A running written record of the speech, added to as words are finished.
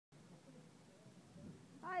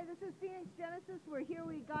Hi, this is Phoenix Genesis. We're here.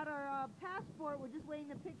 We got our passport. We're just waiting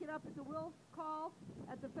to pick it up at the will call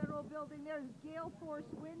at the Federal Building. There's gale force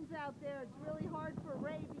winds out there. It's really hard for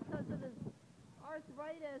Ray because of his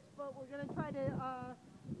arthritis, but we're going to try to,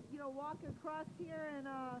 walk across here, and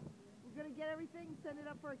we're going to get everything, send it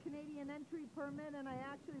up for a Canadian entry permit, and I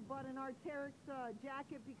actually bought an Arc'teryx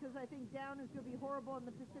jacket because I think down is going to be horrible on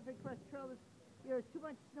the Pacific Crest Trail. There's too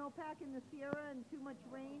much snowpack in the Sierra and too much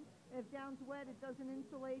rain. If down's wet, it doesn't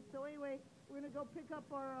insulate. So anyway, we're going to go pick up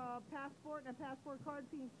our passport and a passport card.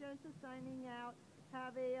 Phoenix Genesis signing out.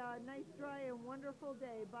 Have a nice, dry, and wonderful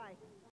day. Bye.